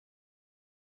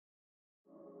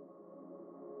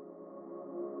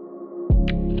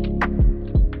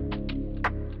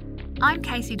I'm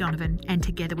Casey Donovan, and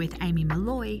together with Amy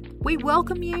Malloy, we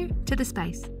welcome you to The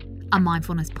Space, a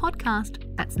mindfulness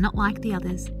podcast that's not like the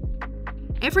others.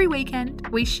 Every weekend,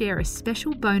 we share a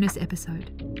special bonus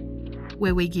episode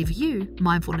where we give you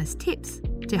mindfulness tips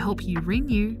to help you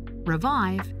renew,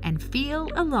 revive, and feel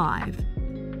alive.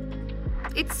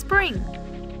 It's spring.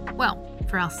 Well,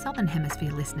 for our Southern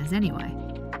Hemisphere listeners anyway.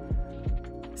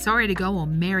 Sorry to go all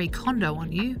Mary Kondo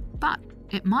on you, but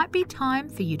it might be time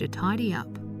for you to tidy up.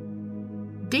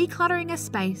 Decluttering a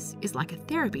space is like a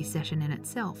therapy session in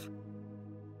itself.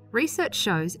 Research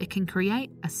shows it can create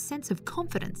a sense of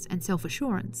confidence and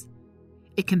self-assurance.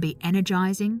 It can be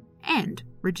energizing and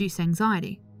reduce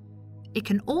anxiety. It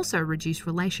can also reduce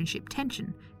relationship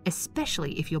tension,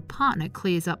 especially if your partner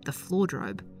clears up the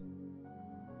wardrobe.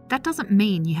 That doesn't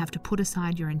mean you have to put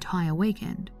aside your entire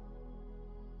weekend.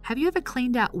 Have you ever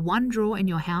cleaned out one drawer in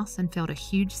your house and felt a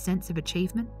huge sense of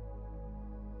achievement?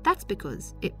 That's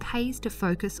because it pays to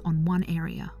focus on one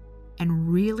area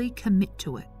and really commit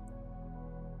to it.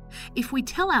 If we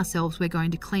tell ourselves we're going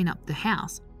to clean up the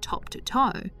house top to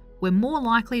toe, we're more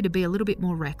likely to be a little bit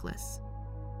more reckless.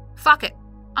 Fuck it,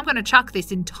 I'm going to chuck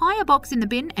this entire box in the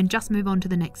bin and just move on to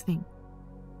the next thing.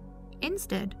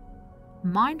 Instead,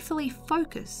 mindfully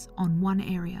focus on one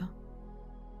area.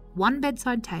 One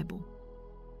bedside table,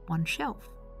 one shelf.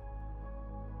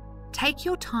 Take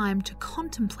your time to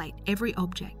contemplate every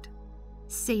object.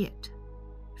 See it,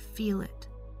 feel it,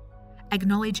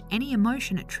 acknowledge any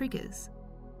emotion it triggers.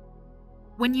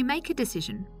 When you make a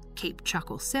decision, keep, chuck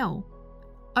or sell,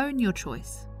 own your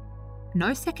choice.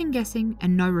 No second guessing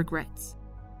and no regrets.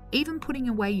 Even putting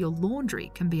away your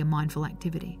laundry can be a mindful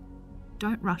activity.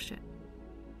 Don't rush it.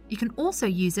 You can also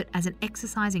use it as an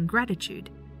exercise in gratitude.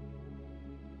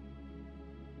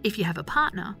 If you have a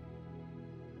partner,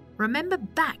 remember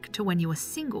back to when you were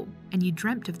single and you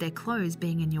dreamt of their clothes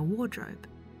being in your wardrobe.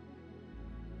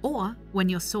 Or when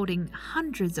you're sorting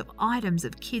hundreds of items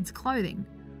of kids' clothing,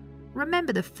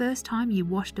 remember the first time you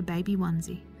washed a baby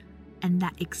onesie and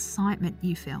that excitement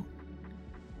you felt.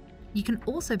 You can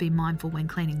also be mindful when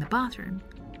cleaning the bathroom,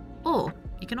 or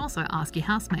you can also ask your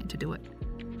housemate to do it.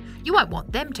 You won't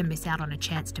want them to miss out on a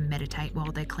chance to meditate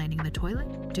while they're cleaning the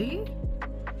toilet, do you?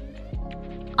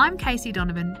 I'm Casey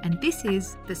Donovan, and this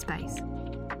is The Space.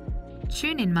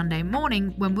 Tune in Monday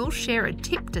morning when we'll share a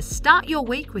tip to start your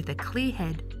week with a clear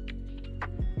head.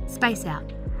 Space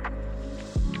out.